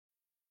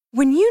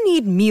When you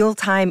need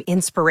mealtime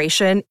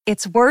inspiration,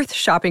 it's worth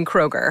shopping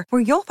Kroger,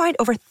 where you'll find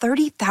over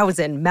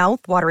 30,000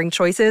 mouth-watering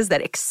choices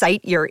that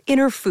excite your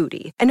inner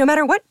foodie. And no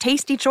matter what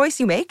tasty choice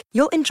you make,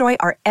 you'll enjoy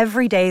our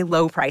everyday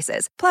low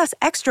prices, plus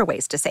extra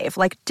ways to save,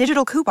 like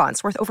digital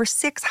coupons worth over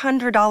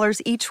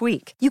 $600 each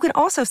week. You can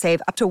also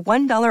save up to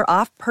 $1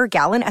 off per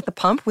gallon at the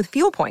pump with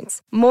fuel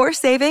points. More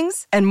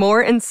savings and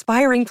more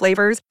inspiring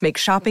flavors make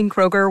shopping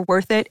Kroger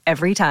worth it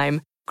every time.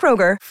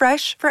 Kroger,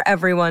 fresh for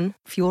everyone.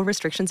 Fuel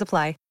restrictions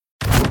apply.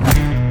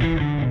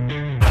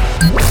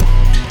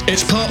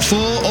 It's part 4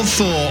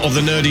 of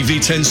the Nerdy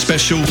V10s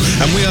special,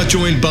 and we are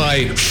joined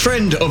by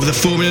friend of the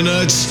Formula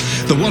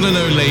Nerds, the one and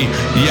only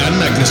Jan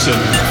Magnussen.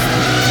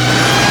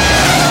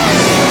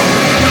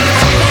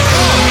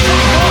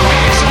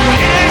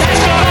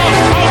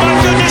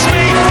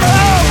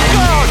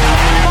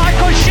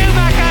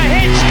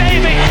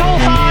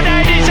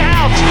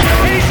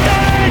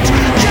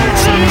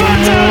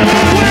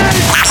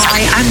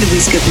 I'm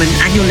Louise Goodman,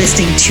 and you're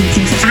listening to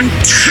the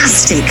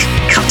fantastic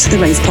Cut to the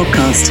Race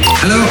podcast.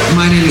 Hello,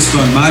 my name is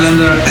Bernd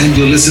Mailander, and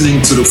you're listening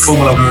to the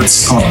Formula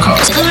Nerds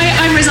podcast. Hi,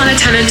 I'm Rosanna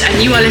Tennant,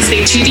 and you are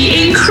listening to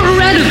the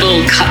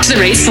incredible Cut to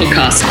the Race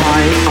podcast.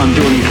 Hi, I'm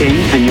Jordan King,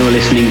 and you're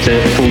listening to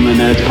the Formula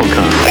Nerds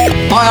podcast.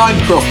 Hi, I'm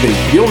Crofty.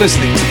 You're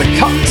listening to the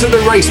Cut to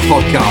the Race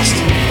podcast.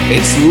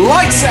 It's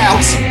lights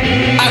out,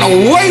 and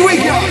away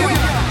we go!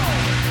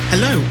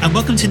 Hello and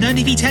welcome to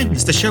Nerdy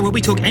V10s, the show where we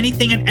talk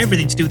anything and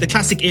everything to do with the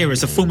classic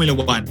eras of Formula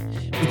One.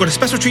 We've got a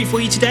special treat for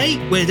you today.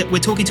 We're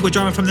talking to a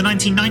driver from the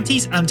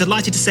 1990s. I'm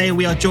delighted to say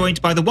we are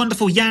joined by the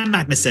wonderful Jan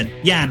Magnussen.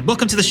 Jan,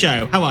 welcome to the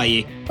show. How are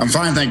you? I'm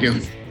fine, thank you.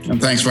 And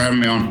thanks for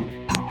having me on.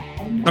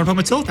 Not a problem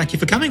at all. Thank you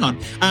for coming on.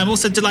 I'm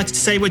also delighted to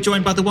say we're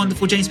joined by the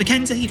wonderful James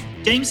McKenzie.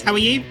 James, how are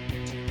you?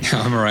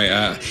 I'm all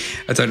right.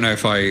 I don't know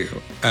if I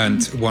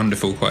earned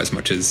wonderful quite as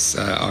much as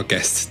our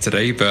guest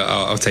today, but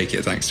I'll take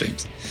it. Thanks,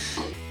 James.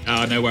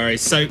 Oh, no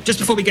worries. So just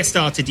before we get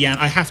started, Jan,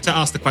 I have to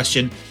ask the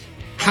question,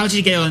 how did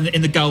you get on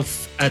in the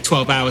Gulf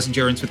 12 hours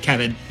endurance with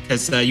Kevin?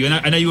 Because I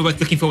know you were both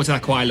looking forward to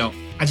that quite a lot.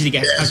 How did you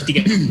get?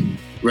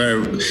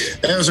 Well,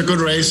 it was a good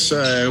race.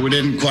 We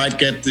didn't quite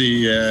get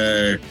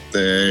the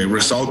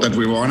result that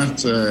we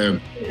wanted.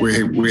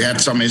 We had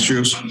some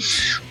issues,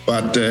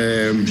 but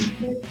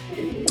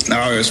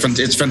no,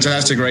 it's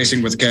fantastic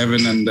racing with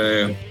Kevin, and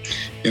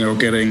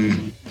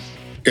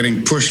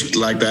getting pushed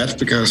like that,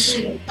 because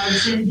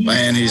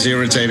man, he's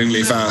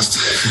irritatingly fast.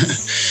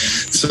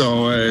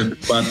 So,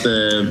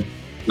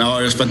 no,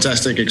 it was a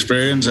fantastic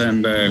experience,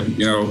 and a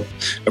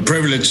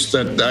privilege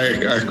that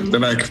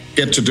I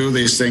get to do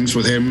these things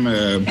with him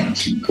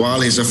while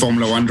he's a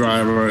Formula One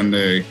driver, and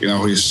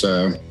he's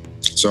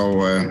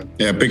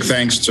big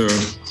thanks to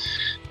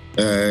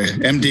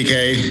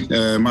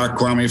MDK, Mark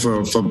Kwame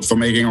for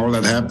making all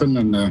that happen,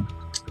 and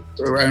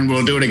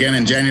we'll do it again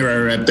in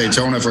January at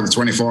Daytona for the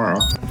 24-hour.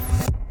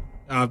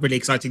 Really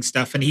exciting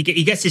stuff, and he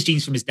gets his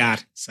genes from his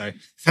dad, so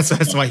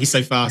that's why he's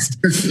so fast.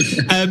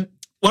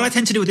 What I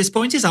tend to do at this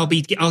point is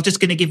I'll just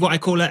going to give what I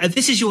call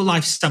this is your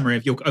life summary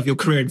of your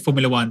career in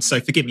Formula One. So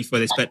forgive me for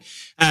this, but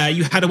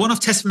you had a one-off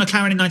test for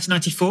McLaren in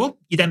 1994.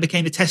 You then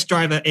became the test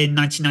driver in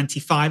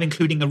 1995,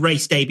 including a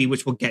race debut,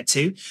 which we'll get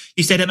to.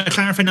 You stayed at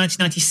McLaren for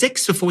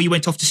 1996 before you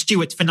went off to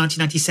Stewart for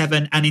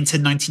 1997 and into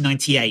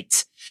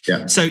 1998.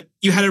 Yeah. So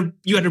you had a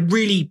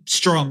really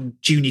strong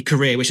junior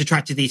career, which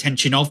attracted the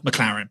attention of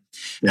McLaren.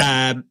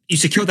 Yeah. You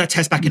secured that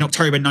test back in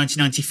October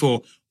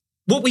 1994.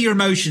 What were your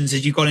emotions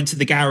as you got into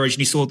the garage and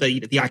you saw the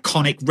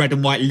iconic red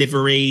and white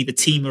livery, the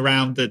team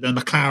around the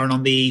McLaren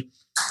on the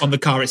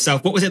car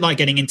itself? What was it like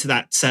getting into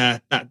that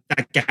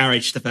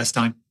garage the first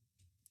time?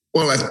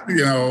 Well,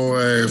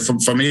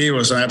 for me, it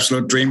was an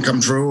absolute dream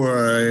come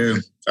true.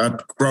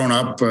 I'd grown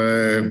up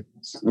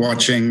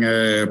watching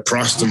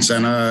Prost and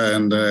Senna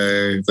and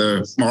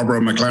the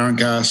Marlboro McLaren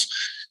cars.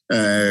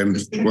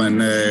 When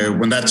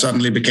that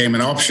suddenly became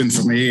an option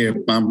for me,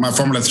 my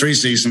Formula 3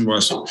 season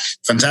was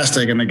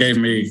fantastic, and it gave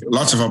me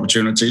lots of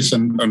opportunities.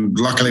 And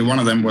luckily, one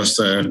of them was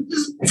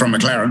from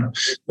McLaren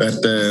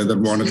that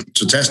wanted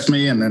to test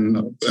me and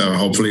then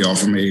hopefully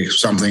offer me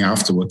something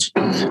afterwards.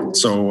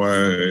 So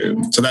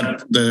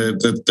that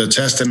the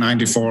test in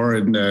 '94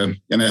 in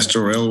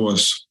Estoril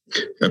was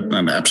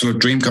an absolute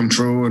dream come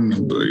true, and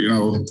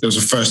it was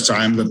the first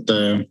time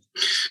that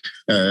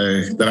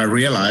I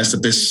realized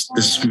that this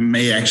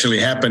may actually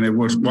happen. It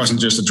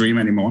wasn't just a dream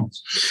anymore.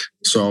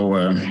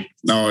 So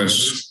no,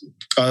 it's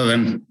other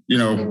than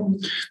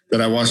that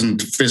I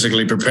wasn't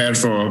physically prepared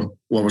for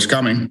what was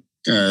coming.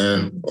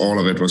 All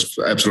of it was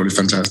absolutely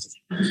fantastic.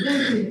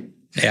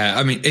 Yeah,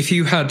 I mean, if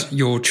you had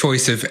your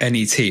choice of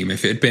any team,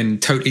 if it had been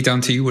totally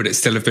down to you, would it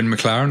still have been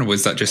McLaren, or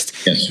was that just?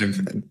 Yes.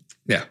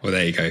 Yeah, well,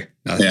 there you go.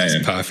 That's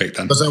perfect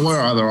then. But there were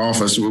other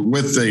offers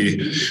with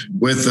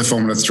the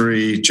Formula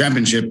 3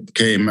 championship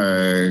came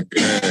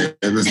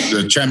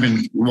the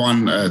champion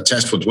won a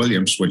test with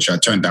Williams, which I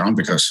turned down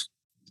because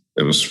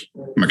it was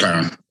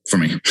McLaren for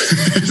me.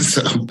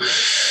 So,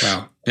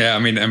 wow. Yeah, I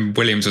mean, and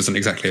Williams wasn't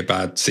exactly a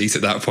bad seat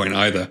at that point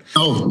either.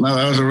 No,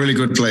 that was a really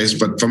good place.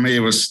 But for me, it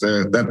was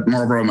that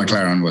Marlboro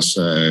McLaren was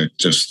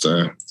just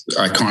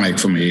iconic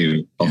for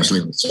me.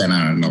 Obviously,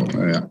 Senna and all.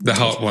 The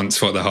heart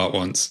wants what the heart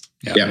wants.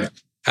 Yeah.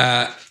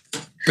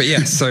 But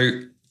yeah,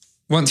 so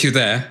once you're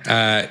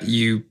there,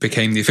 you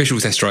became the official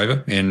test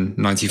driver in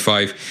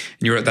 '95, and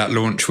you were at that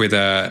launch with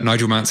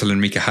Nigel Mansell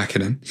and Mika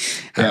Häkkinen.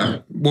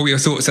 What were your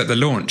thoughts at the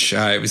launch?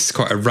 It was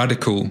quite a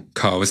radical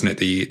car, wasn't it?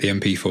 The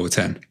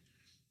MP410.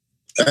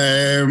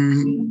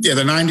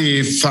 The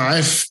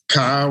 95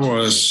 car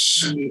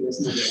was,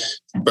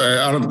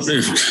 I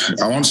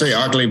won't say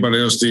ugly, but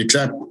it was the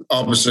exact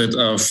opposite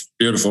of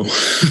beautiful.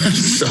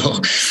 So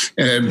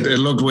it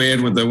looked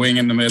weird with the wing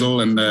in the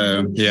middle, and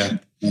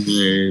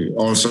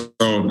also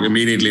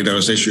immediately there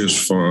was issues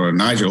for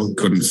Nigel,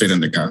 couldn't fit in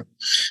the car,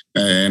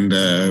 and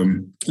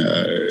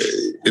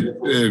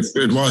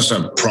it was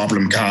a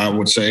problem car, I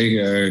would say.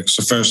 It's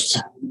the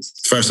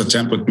first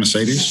attempt with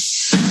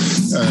Mercedes.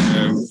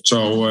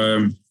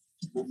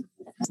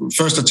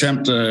 First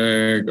attempt,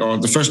 or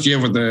the first year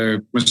with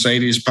the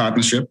Mercedes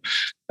partnership,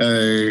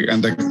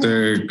 and the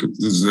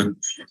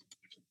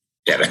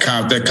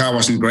car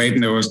wasn't great,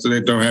 and they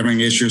were having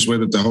issues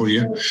with it the whole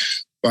year.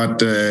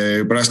 But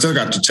I still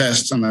got to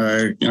test, and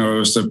it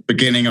was the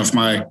beginning of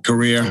my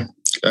career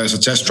as a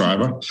test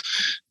driver.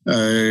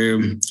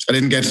 I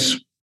didn't get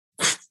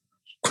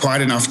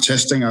quite enough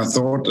testing, I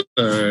thought.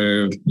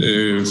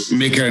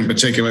 Mika in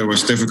particular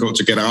was difficult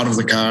to get out of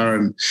the car,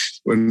 and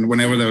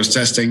whenever there was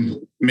testing,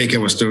 Mika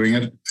was doing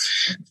it.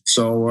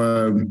 So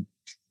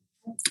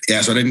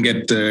so I didn't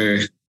get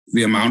the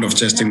amount of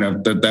testing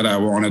that I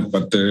wanted,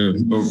 but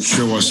it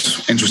sure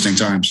was interesting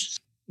times.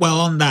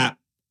 Well, on that,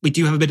 we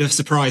do have a bit of a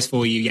surprise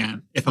for you,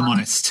 Jan, if I'm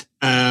honest.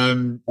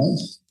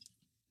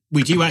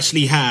 We do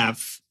actually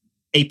have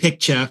a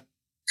picture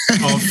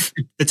of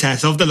the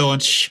test, of the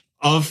launch,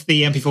 of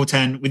the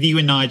MP410 with you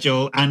and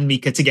Nigel and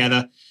Mika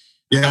together.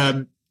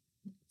 Yeah.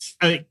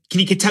 Can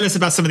you tell us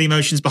about some of the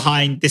emotions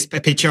behind this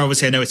picture?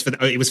 Obviously, I know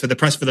it was for the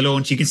press for the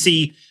launch. You can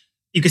see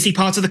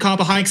parts of the car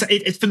behind.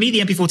 For me, the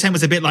MP410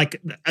 was a bit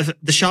like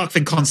the shark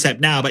fin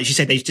concept now, but as you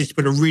said, they just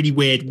put a really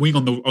weird wing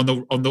on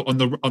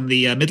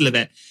the middle of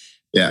it.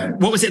 Yeah.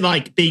 What was it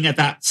like being at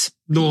that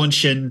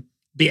launch and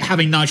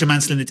having Nigel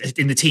Mansell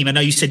in the team? I know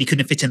you said he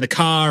couldn't fit in the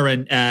car,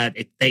 and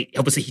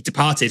he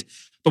departed.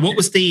 But what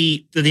was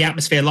the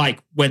atmosphere like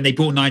when they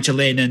brought Nigel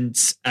in, and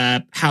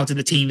how did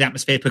the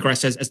atmosphere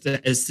progress as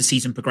the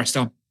season progressed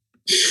on?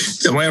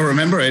 The way I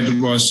remember it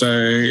was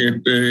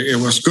it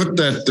was good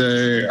that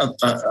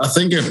I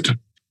think it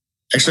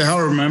actually how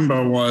I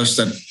remember was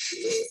that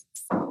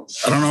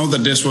I don't know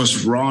that this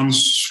was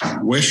Ron's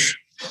wish.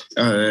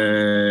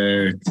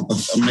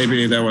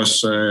 Maybe there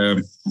was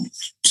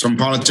some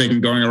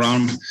politicking going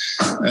around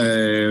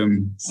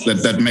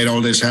that made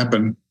all this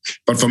happen.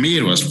 But for me,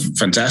 it was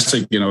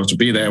fantastic, to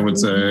be there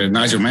with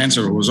Nigel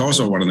Mansell, who was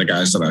also one of the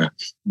guys that I,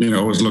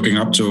 was looking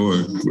up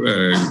to,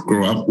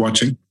 grew up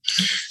watching.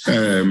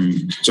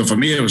 So for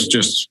me, it was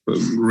just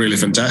really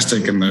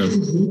fantastic. And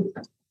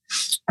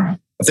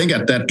I think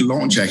at that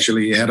launch,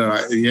 actually, he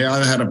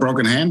either had a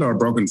broken hand or a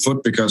broken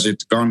foot because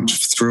he'd gone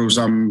through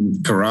some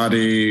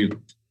karate,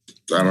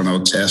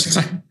 test.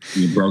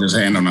 He broke his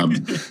hand on a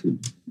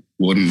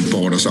wooden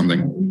board or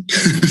something.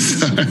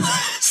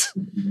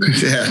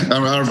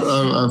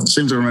 I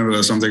seem to remember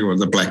there's something with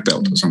the black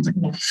belt or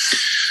something.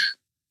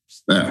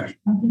 Yeah.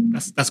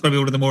 That's got to be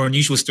one of the more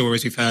unusual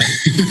stories we've heard.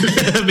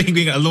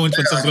 being at a launch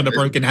when someone's got a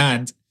broken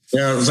hand.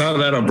 Yeah, it was either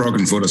that or a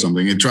broken foot or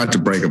something. He tried to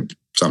break up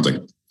something.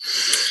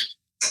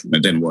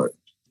 It didn't work.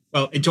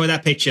 Well, enjoy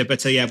that picture.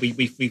 But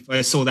we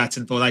saw that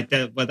and thought I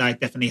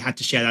definitely had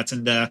to share that.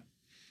 And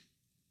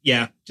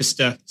just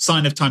a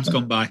sign of times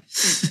gone by.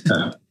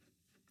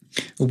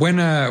 When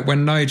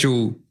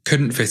Nigel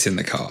couldn't fit in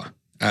the car,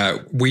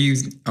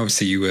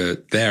 you were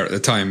there at the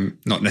time,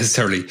 not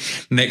necessarily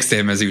next to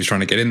him as he was trying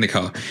to get in the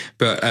car,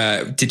 but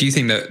did you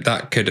think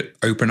that could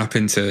open up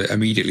into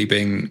immediately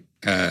being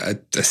a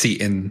seat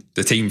in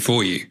the team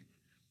for you?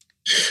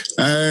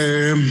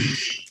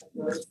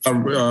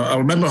 I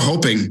remember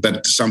hoping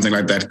that something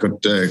like that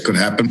could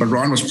happen, but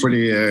Ron was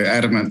pretty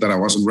adamant that I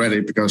wasn't ready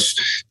because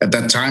at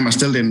that time I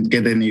still didn't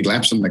get any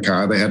laps in the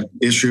car. They had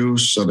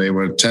issues, so they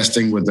were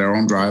testing with their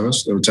own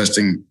drivers. They were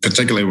testing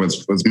particularly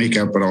with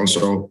Mika, but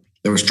also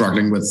they were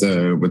struggling with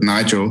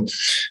Nigel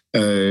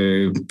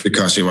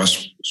because he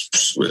was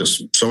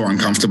so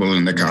uncomfortable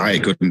in the car he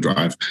couldn't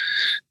drive,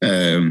 so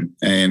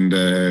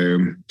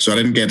I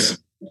didn't get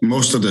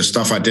most of the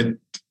stuff I did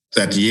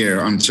that year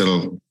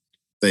until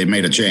they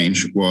made a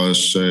change.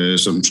 Was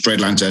some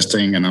straight line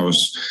testing, and I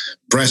was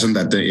present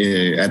at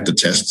the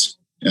tests,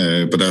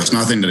 but there was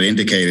nothing that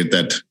indicated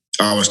that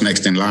I was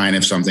next in line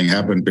if something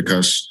happened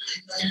because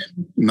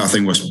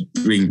nothing was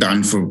being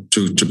done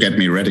to get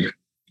me ready.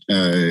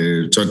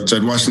 So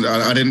it wasn't.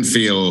 I didn't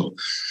feel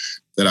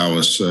that I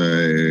was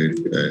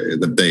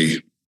that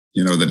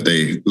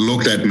they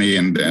looked at me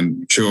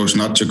and chose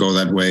not to go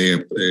that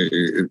way.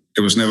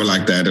 It was never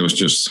like that. It was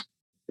just.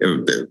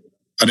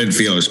 I didn't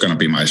feel it was going to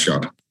be my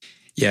shot.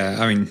 Yeah,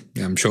 I mean,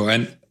 I'm sure.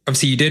 And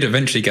obviously you did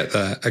eventually get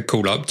a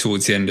call up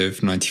towards the end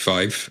of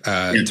 95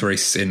 to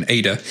race in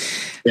Ada.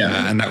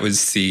 Yeah. And that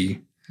was to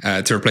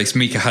replace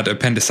Mika had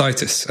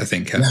appendicitis, I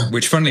think,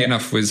 which funnily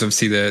enough was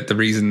obviously the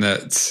reason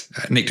that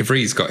Nick de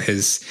Vries got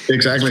his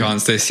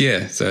chance this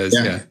year. So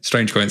it's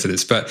strange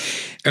coincidence. But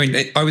I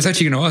mean, I was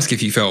actually going to ask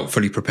if you felt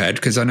fully prepared,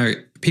 because I know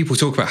people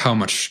talk about how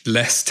much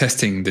less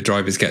testing the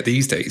drivers get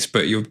these days,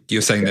 but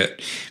you're saying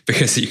that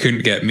because you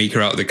couldn't get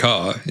Mika out of the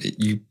car,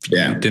 you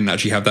didn't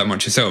actually have that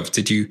much yourself.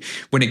 Did you,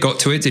 when it got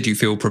to it, did you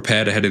feel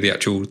prepared ahead of the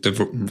actual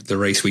the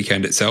race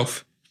weekend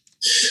itself?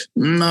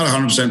 Not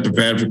 100%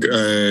 prepared.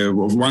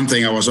 One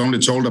thing, I was only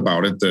told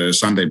about it the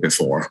Sunday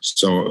before.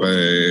 So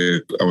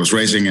I was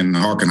racing in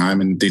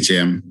Hockenheim in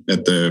DTM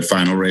at the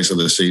final race of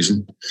the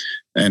season.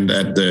 And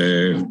at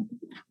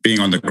being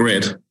on the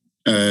grid,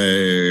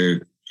 I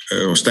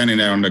was standing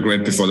there on the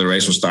grid before the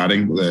race was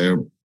starting.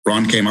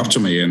 Ron came up to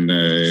me and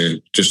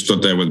just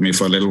stood there with me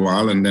for a little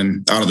while. And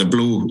then out of the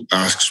blue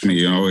asks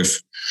me,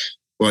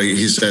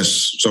 he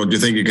says, so do you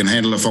think you can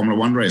handle a Formula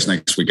One race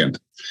next weekend?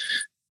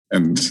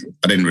 And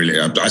I didn't really,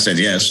 I said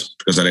yes,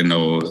 because I didn't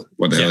know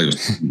what the hell he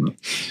was talking about.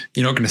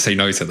 You're not going to say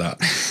no to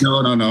that. No.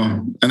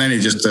 And then he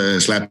just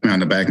slapped me on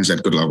the back and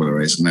said, good luck with the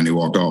race. And then he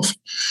walked off.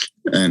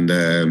 And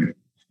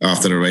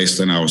after the race,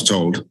 then I was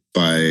told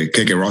by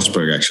Keke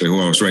Rosberg, actually,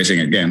 who I was racing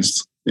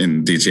against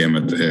in DTM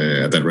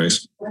at that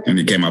race. And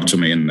he came up to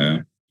me and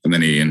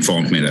then he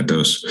informed me that there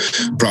was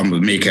a problem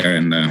with Mika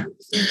and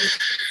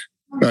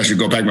I should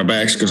go pack my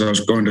bags because I was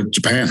going to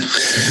Japan.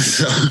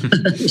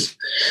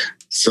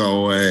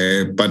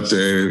 But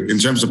in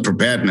terms of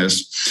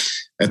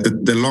preparedness, at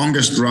the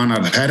longest run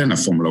I've had in a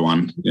Formula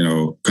One,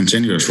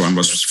 continuous run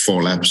was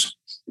 4 laps.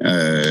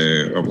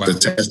 The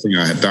testing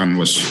I had done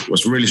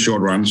was really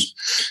short runs,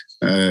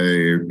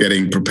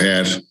 getting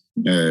prepared.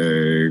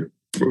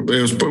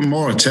 It was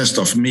more a test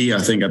of me, I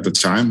think, at the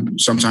time.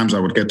 Sometimes I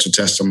would get to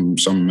test some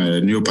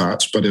new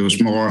parts, but it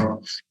was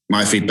more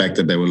my feedback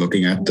that they were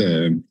looking at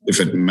if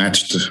it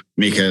matched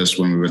Mika's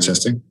when we were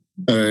testing.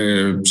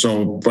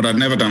 But I'd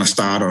never done a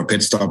start or a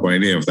pit stop or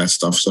any of that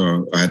stuff,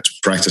 so I had to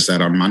practice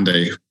that on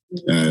Monday,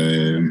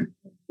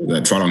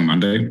 that following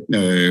Monday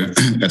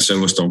at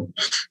Silverstone.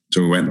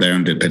 So we went there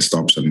and did pit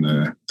stops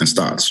and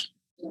starts.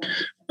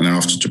 And then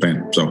off to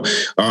Japan. So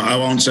I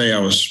won't say I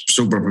was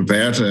super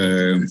prepared.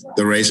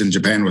 The race in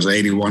Japan was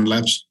 81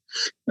 laps.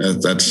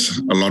 That's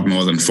a lot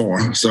more than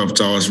 4. So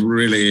I was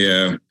really,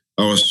 I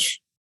was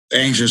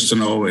anxious to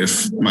know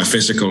if my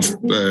physical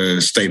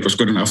state was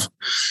good enough,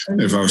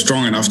 if I was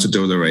strong enough to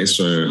do the race,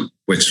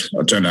 which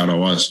it turned out I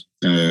was.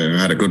 I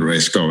had a good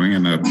race going,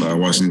 and it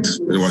wasn't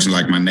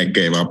like my neck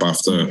gave up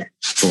after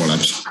 4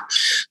 laps.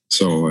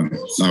 So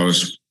I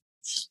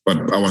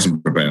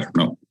wasn't prepared,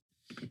 no.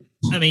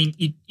 I mean,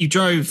 you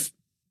drove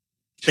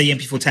the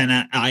MP410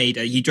 at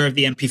Ada. You drove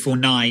the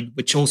MP49,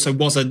 which also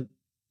wasn't.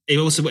 It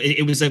was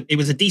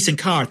a decent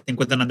car, I think,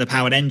 with an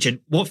underpowered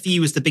engine. What for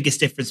you was the biggest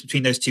difference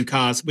between those two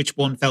cars? Which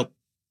one felt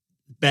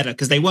better?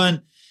 Because they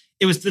weren't.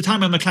 It was the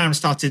time when McLaren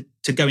started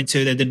to go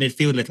into the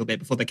midfield a little bit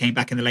before they came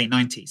back in the late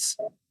 90s.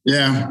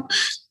 Yeah.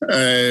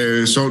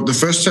 So the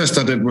first test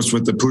I did was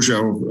with the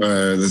Peugeot,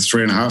 the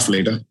 3.5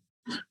 liter,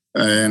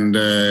 and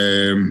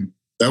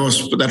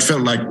that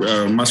felt like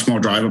much more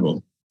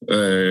drivable.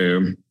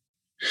 I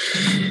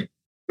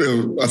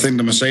think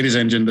the Mercedes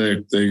engine,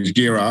 the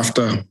year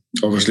after,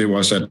 obviously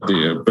was at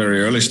the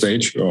very earlier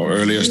stage of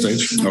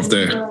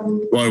it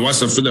was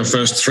the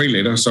first 3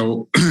 liter.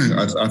 So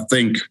I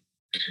think,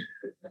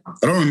 I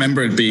don't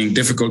remember it being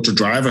difficult to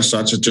drive as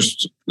such. It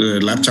just,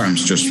 the lap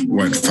times just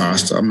weren't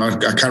fast. I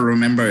can't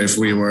remember if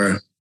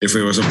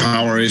it was a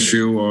power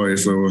issue or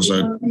if it was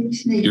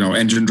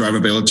engine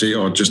drivability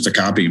or just the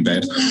car being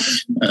bad.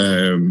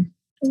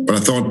 But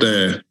I thought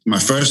my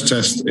first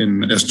test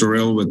in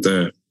Estoril with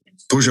the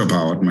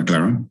Peugeot-powered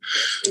McLaren,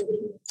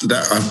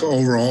 that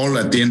overall,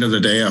 at the end of the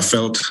day, I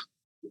felt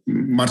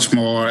much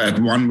more at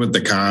one with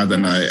the car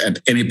than I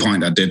at any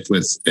point I did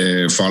with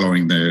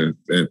following the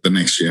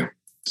next year.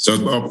 So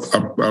I'll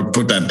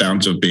put that down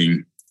to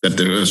being that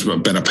there was a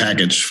better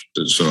package,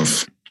 sort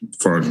of,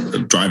 for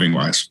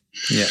driving-wise.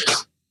 Yeah.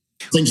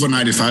 I think for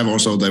 95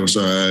 also there was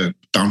a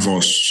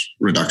downforce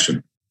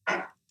reduction.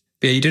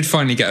 Yeah, you did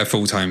finally get a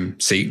full-time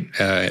seat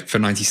for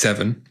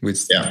 97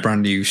 with the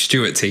brand new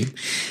Stewart team.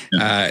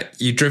 Yeah.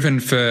 You'd driven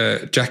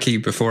for Jackie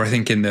before, I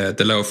think, in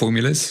the lower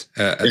formulas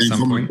at some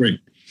Formula point.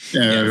 3.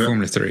 Yeah,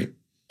 Formula 3.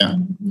 Yeah.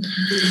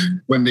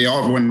 When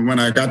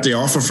I got the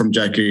offer from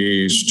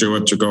Jackie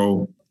Stewart to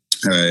go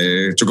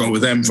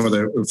with them for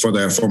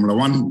their Formula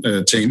One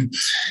team,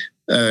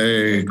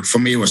 for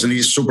me, it was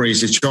a super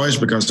easy choice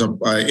because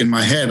in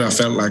my head, I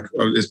felt like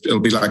it'll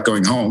be like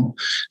going home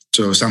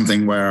to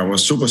something where I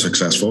was super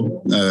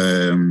successful.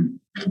 I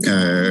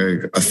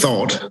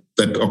thought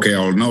that, okay,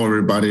 I'll know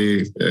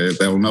everybody.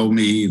 They'll know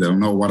me. They'll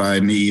know what I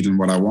need and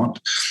what I want.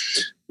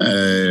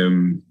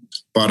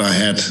 But I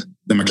had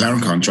the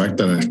McLaren contract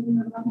that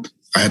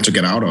I had to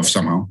get out of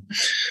somehow.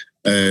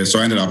 So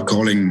I ended up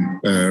calling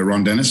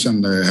Ron Dennis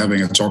and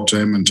having a talk to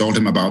him and told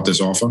him about this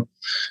offer,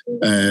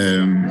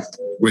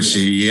 which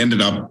he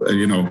ended up,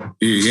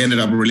 he ended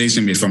up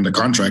releasing me from the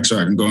contract so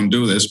I can go and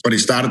do this. But he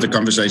started the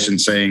conversation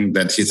saying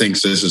that he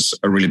thinks this is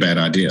a really bad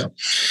idea.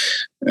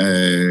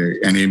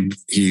 And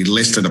he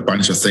listed a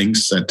bunch of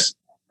things that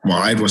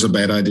why it was a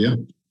bad idea.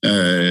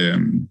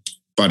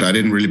 But I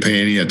didn't really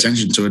pay any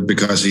attention to it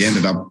because he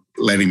ended up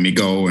letting me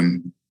go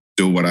and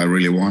do what I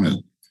really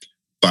wanted.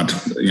 But,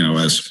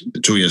 as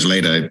 2 years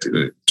later,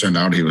 it turned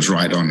out he was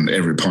right on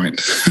every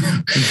point.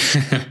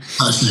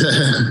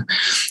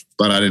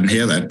 But I didn't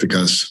hear that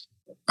because,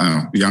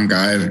 young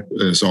guy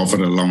is offered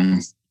a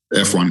long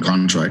F1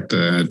 contract,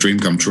 dream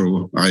come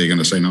true. How are you going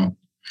to say no?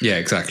 Yeah,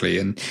 exactly.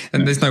 And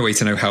there's no way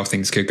to know how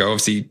things could go.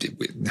 Obviously,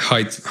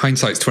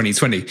 hindsight's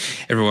 2020.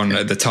 Everyone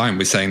at the time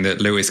was saying that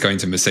Lewis going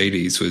to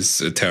Mercedes was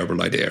a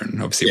terrible idea.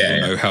 And obviously we all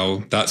know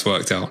how that's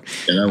worked out.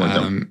 Yeah, that worked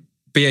out.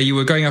 But yeah, you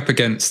were going up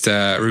against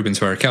Rubens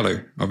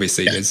Barrichello,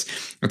 obviously, as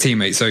a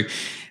teammate. So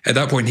at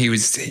that point, he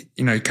was,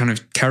 kind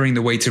of carrying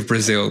the weight of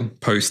Brazil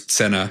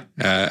post-Senna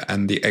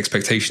and the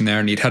expectation there.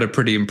 And he'd had a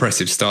pretty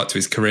impressive start to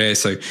his career.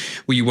 So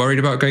were you worried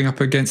about going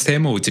up against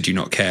him, or did you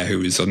not care who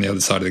was on the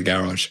other side of the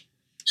garage?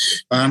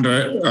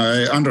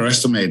 I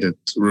underestimated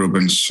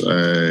Rubens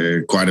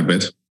quite a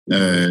bit.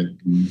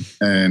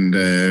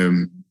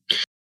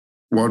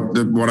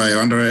 What I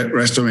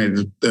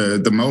underestimated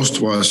the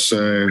most was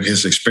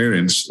his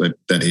experience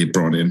that he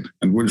brought in,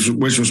 and which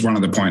was one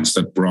of the points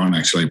that Ron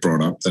actually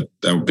brought up, that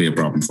would be a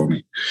problem for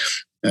me.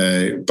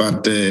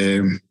 But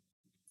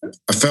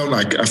I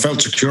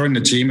felt secure in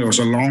the team. It was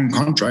a long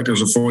contract. It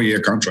was a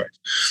 4-year contract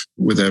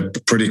with a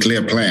pretty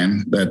clear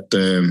plan that,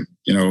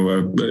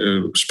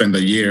 spend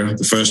a year,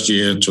 the first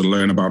year, to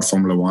learn about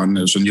Formula One.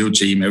 It was a new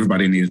team.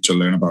 Everybody needed to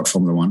learn about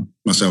Formula One,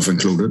 myself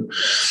included.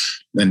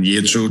 Then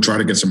year 2, try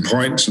to get some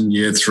points. And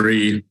year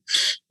 3,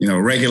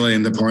 regular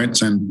in the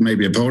points and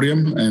maybe a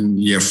podium. And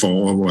year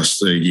 4 was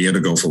the year to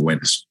go for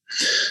wins.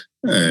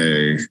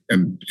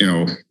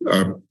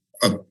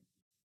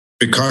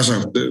 Because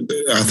of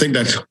I think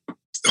that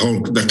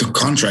the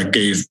contract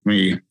gave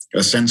me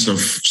a sense of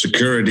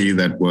security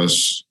that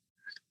was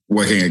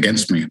working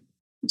against me.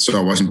 So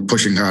I wasn't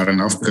pushing hard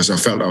enough because I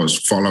felt I was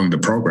following the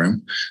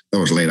program that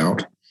was laid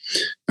out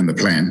and the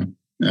plan.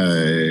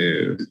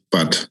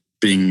 But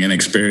being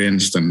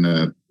inexperienced and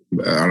I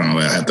don't know,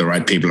 I had the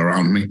right people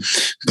around me,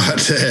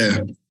 but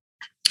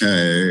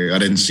I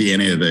didn't see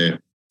any of the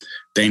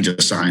danger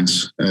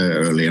signs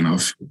early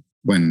enough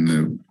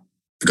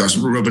because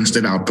Rubens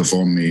did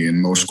outperform me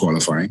in most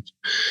qualifying.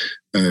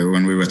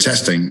 When we were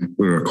testing,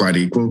 we were quite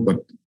equal,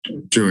 but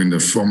during the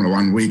Formula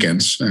One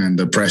weekends and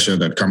the pressure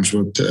that comes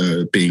with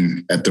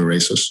being at the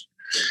races,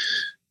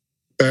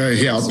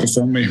 he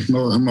outperformed me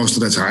most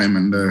of the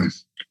time.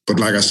 But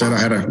like I said, I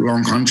had a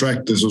long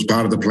contract. This was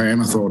part of the plan.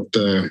 I thought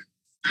I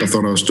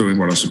was doing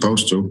what I was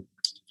supposed to.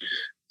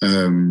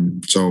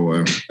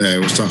 It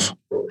was tough.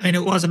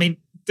 It was.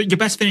 Your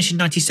best finish in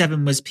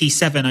 97 was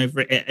P7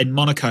 over in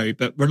Monaco,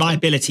 but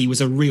reliability was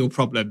a real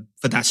problem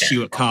for that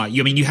Stewart car.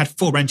 You had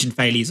 4 engine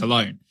failures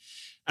alone.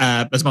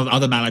 As well as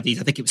other maladies.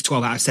 I think it was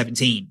 12 out of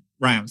 17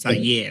 rounds that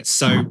year.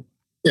 So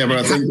yeah, but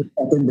I think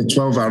the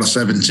 12 out of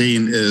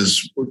 17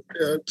 is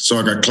so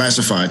I got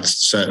classified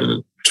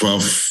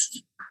 12.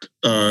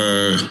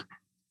 I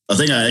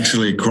think I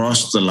actually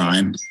crossed the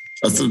line.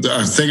 I think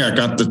I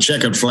got the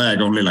checkered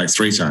flag only like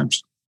 3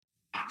 times.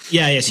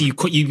 Yeah. So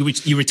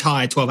you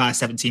retired 12 out of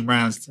 17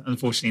 rounds,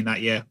 unfortunately, in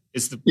that year.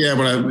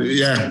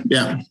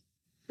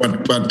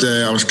 But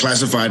I was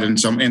classified in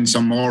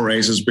some more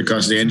races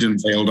because the engine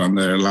failed on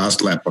the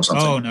last lap or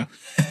something. Oh no!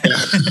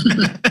 Yeah.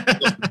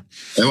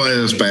 It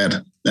was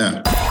bad.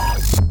 Yeah.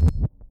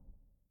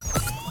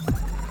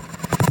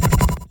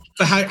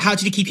 But how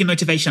did you keep your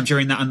motivation up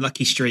during that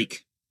unlucky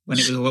streak? When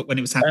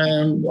it was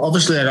happening?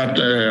 Obviously,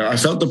 I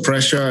felt the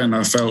pressure, and I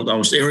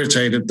was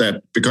irritated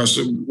that because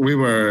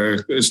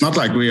it's not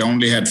like we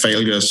only had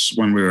failures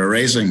when we were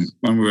racing.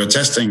 When we were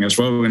testing as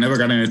well, we never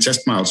got any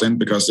test miles in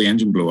because the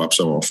engine blew up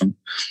so often.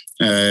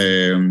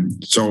 It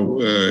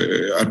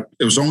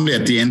was only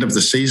at the end of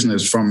the season,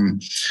 it's from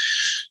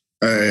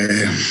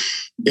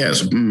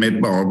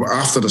mid or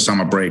after the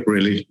summer break,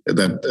 really,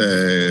 that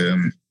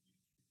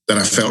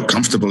I felt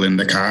comfortable in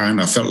the car,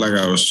 and I felt like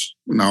I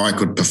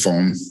could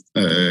perform.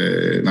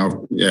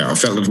 I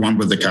felt at one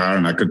with the car,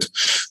 and I could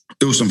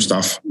do some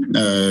stuff.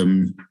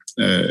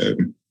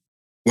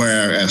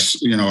 Whereas,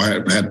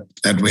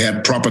 had we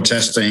had proper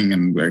testing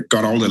and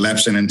got all the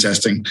laps in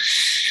testing,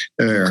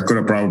 I could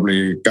have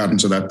probably gotten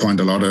to that point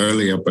a lot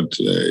earlier, but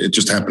it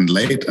just happened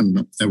late.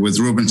 And with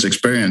Rubens'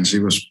 experience, he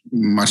was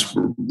much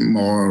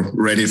more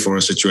ready for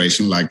a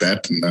situation like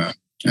that,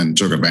 and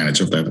took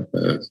advantage of that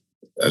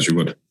as you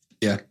would.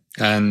 Yeah.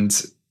 And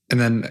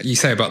then you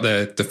say about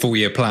the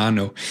 4-year plan,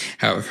 or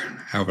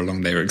however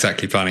long they were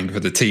exactly planning for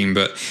the team,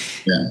 but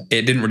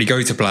it didn't really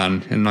go to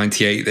plan. In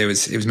 98, it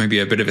was maybe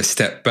a bit of a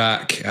step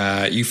back.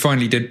 You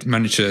finally did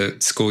manage to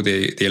score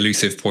the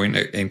elusive point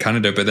in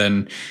Canada, but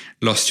then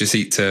lost your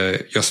seat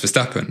to Jos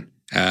Verstappen.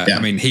 I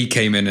mean, he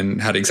came in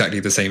and had exactly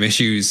the same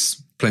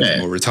issues, plenty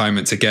more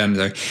retirements again.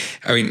 So,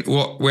 I mean,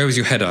 where was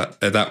your head at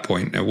that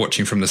point,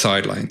 watching from the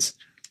sidelines?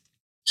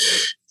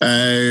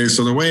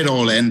 So the way it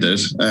all ended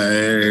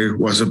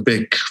was a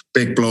big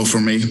blow for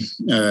me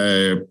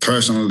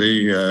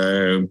personally.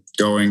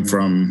 Going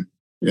from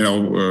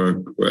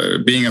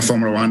being a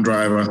Formula One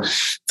driver,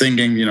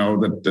 thinking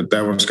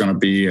that was going to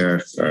be a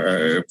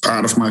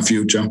part of my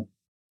future,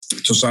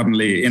 to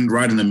suddenly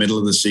right in the middle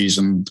of the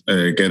season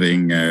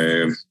getting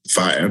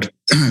fired,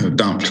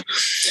 dumped,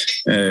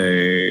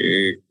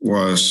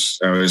 was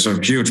a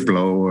huge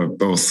blow,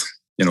 both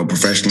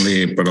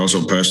professionally, but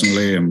also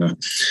personally. And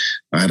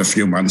I had a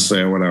few months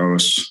there where I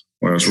was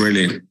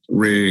really,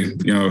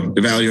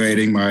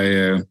 evaluating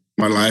my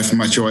life and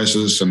my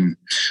choices and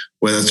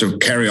whether to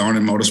carry on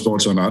in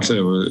motorsports or not.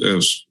 It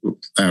was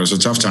a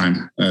tough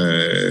time,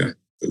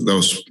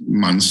 those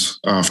months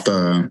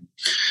after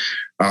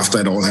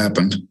it all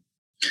happened.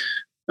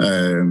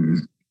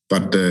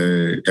 But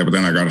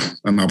then I got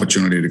an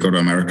opportunity to go to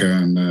America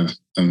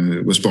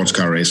and with sports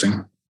car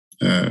racing.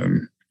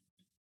 And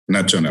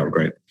that turned out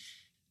great.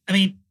 I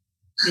mean,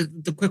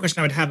 the quick question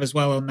I would have as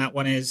well on that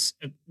one is,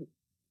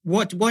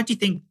 why do you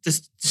think the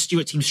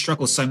Stewart team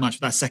struggles so much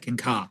with that second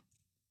car?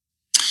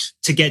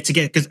 To get,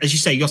 because as you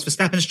say, Jos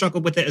Verstappen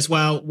struggled with it as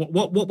well.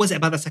 What was it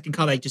about that second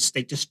car?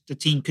 The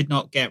team could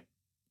not get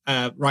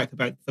right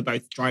for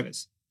both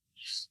drivers.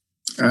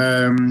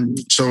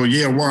 So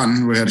year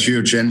one, we had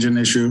huge engine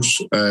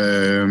issues,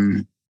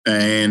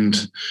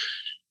 and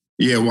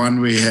year one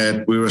we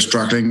were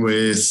struggling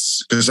with,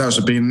 because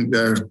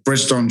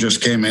Bridgestone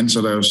just came in,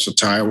 so there was a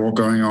tire war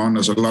going on.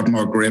 There's a lot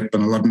more grip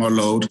and a lot more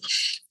load.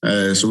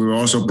 So we were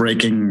also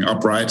breaking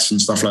uprights and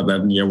stuff like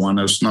that in year one.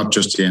 It was not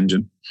just the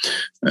engine.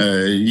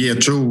 Year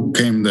two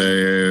came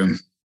the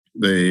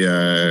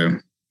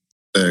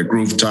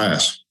groove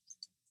tires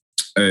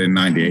in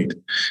 98.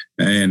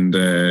 And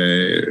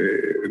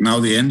now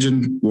the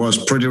engine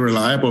was pretty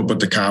reliable, but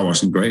the car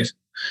wasn't great.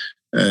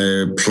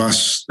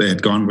 Plus, they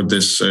had gone with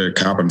this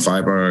carbon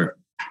fiber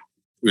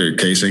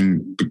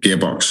casing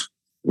gearbox,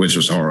 which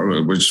was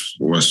horrible, which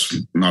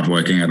was not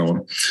working at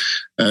all.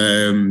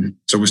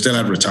 So we still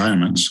had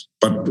retirements,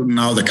 but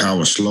now the car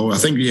was slow. I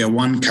think year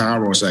one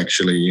car was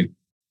actually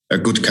a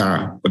good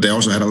car, but they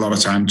also had a lot of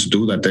time to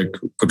do that. They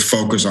could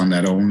focus on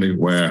that only,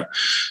 where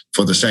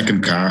for the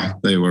second car,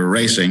 they were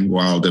racing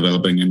while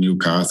developing a new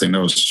car. I think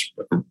that was,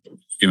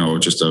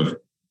 just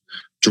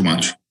too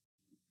much.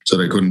 So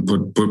they couldn't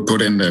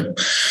put in the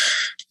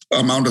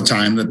amount of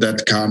time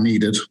that car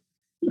needed.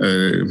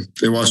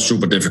 It was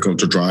super difficult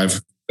to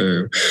drive.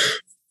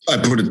 I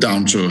put it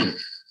down to,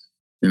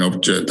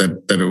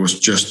 that it was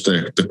just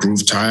the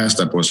groove tires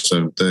that was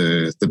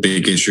the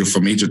big issue for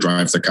me to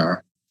drive the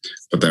car.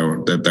 But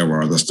there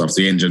were other stuff.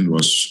 The engine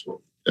was,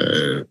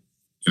 the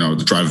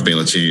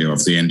drivability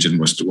of the engine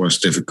was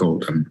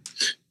difficult, and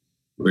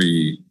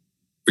we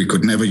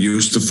could never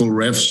use the full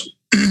revs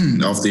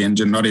of the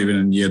engine, not even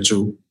in year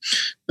two,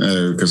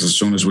 because as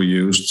soon as we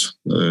used,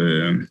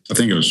 I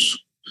think it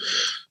was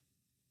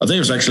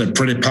actually a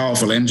pretty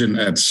powerful engine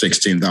at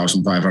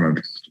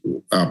 16,500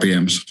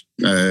 RPMs.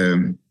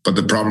 But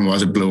the problem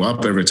was it blew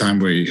up every time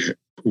we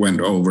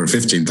went over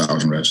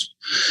 15,000 revs.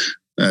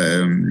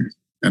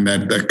 And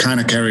that kind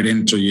of carried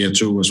into year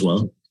two as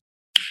well.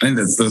 I think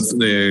that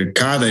the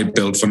car they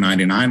built for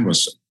 99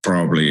 was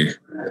probably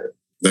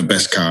the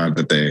best car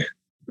that they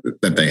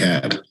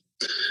had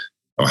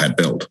or had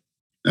built.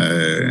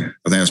 I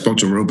think I spoke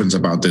to Rubens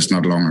about this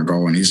not long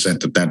ago, and he said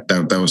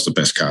that was the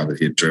best car that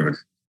he had driven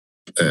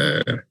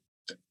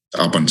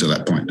up until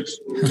that point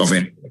of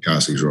any of the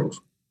cars he drove.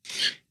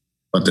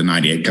 But the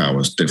 98 car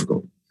was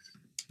difficult.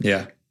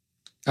 Yeah.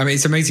 I mean,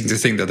 it's amazing to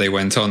think that they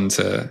went on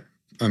to,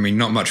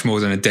 not much more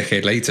than a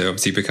decade later,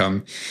 obviously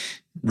become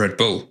Red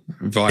Bull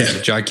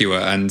via Jaguar,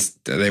 and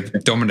they're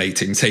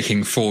dominating,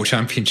 taking 4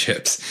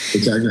 championships.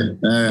 Exactly.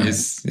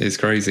 It's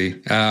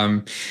crazy.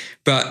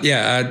 But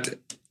yeah,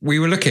 we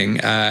were looking,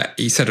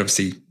 you said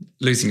obviously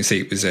losing a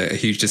seat was a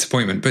huge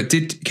disappointment, but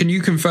can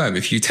you confirm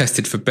if you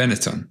tested for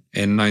Benetton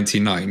in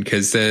 99?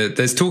 Because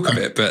there's talk of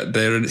it, but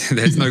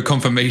there's no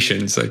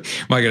confirmation, so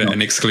might get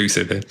an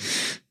exclusive here.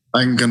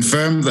 I can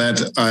confirm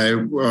that I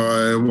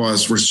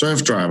was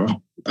reserve driver.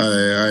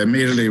 I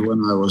immediately,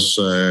 when I was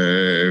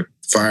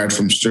fired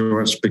from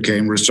Stewart's,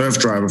 became reserve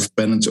driver for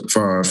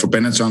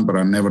Benetton, but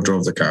I never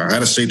drove the car. I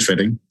had a seat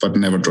fitting, but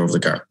never drove the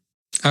car.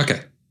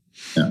 Okay.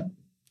 Yeah.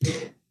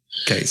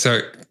 Okay,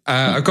 so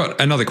I've got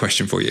another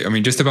question for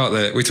you. Just about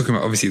we're talking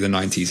about obviously the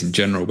 90s in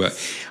general, but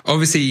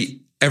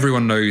obviously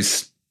everyone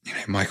knows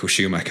Michael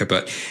Schumacher,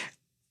 but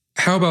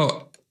how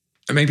about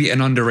maybe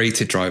an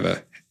underrated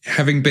driver?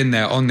 Having been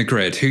there on the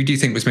grid, who do you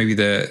think was maybe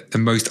the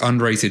most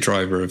underrated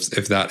driver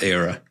of that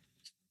era?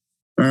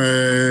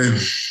 I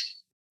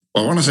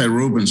want to say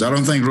Rubens. I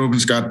don't think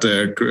Rubens got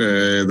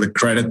the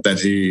credit that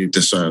he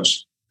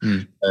deserves.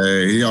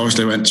 He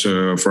obviously went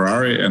to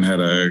Ferrari and had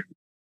a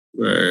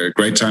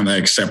great time there,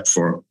 except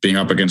for being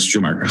up against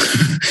Schumacher.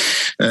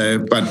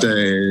 But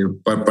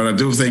I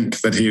do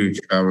think that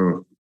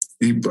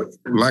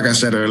like I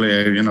said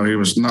earlier, he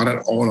was not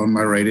at all on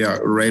my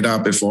radar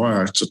before.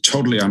 I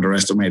totally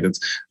underestimated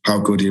how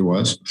good he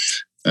was.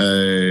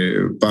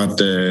 But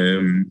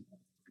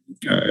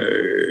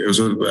it was,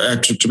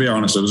 to be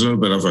honest, it was a little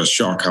bit of a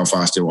shock how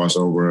fast he was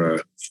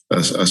over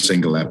a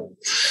single lap.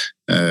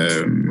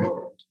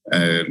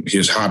 He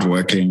was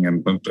hardworking,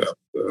 and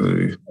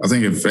I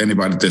think if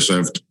anybody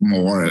deserved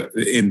more at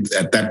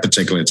that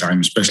particular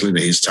time, especially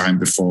his time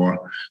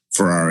before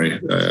Ferrari,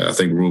 I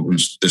think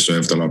Rubens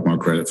deserved a lot more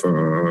credit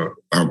for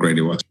how great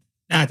he was.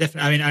 No,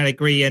 definitely. I mean, I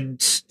agree. And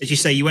as you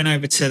say, you went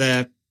over to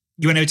the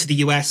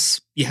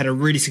US. You had a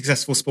really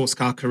successful sports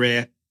car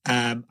career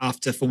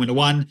after Formula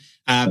One.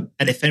 And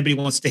if anybody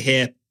wants to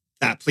hear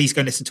that, please go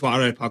and listen to our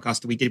other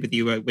podcast that we did with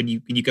you when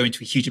you go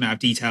into a huge amount of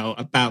detail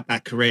about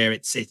that career.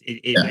 It's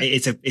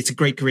a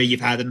great career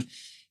you've had, and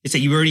it's that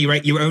you're only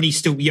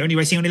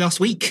racing last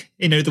week,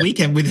 the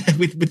weekend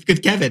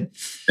with Kevin.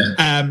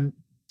 Yeah.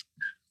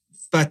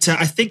 But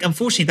I think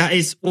unfortunately that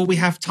is all we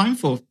have time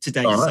for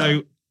today. Right.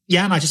 So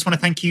Jan, I just want to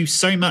thank you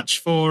so much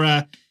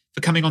for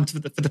coming on for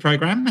the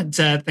program, and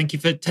thank you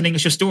for telling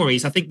us your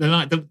stories. I think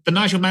the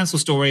Nigel Mansell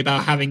story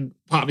about having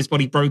part of his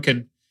body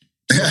broken,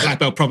 black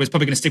belt problem, is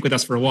probably going to stick with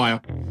us for a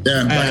while.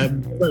 Yeah, if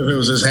it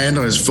was his hand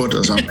or his foot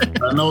or something.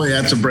 I know he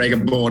had to break a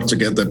board to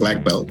get the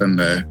black belt, and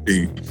I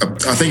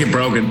think he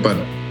broke it, but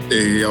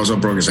he also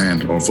broke his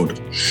hand or foot.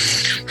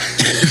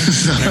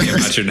 I can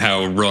imagine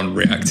how Ron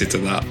reacted to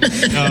that.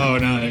 Oh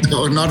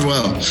no, not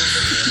well.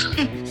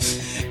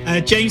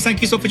 James,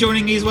 thank you so much for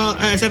joining me as well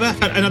as ever.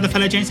 Another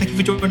fellow James, thank you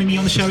for joining me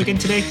on the show again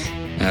today.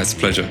 It's a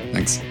pleasure.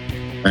 Thanks.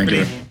 Thank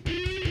you.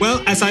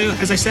 Well, as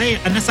I say,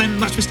 unless I'm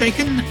much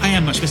mistaken, I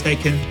am much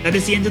mistaken. That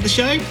is the end of the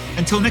show.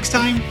 Until next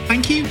time,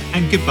 thank you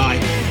and goodbye.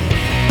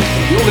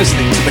 You're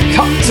listening to the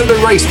Cut to the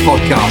Race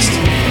podcast.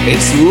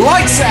 It's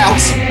lights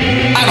out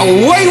and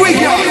away we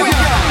go.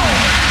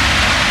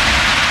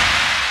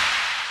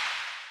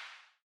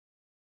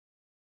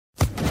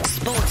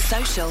 Sports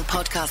Social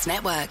Podcast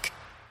Network.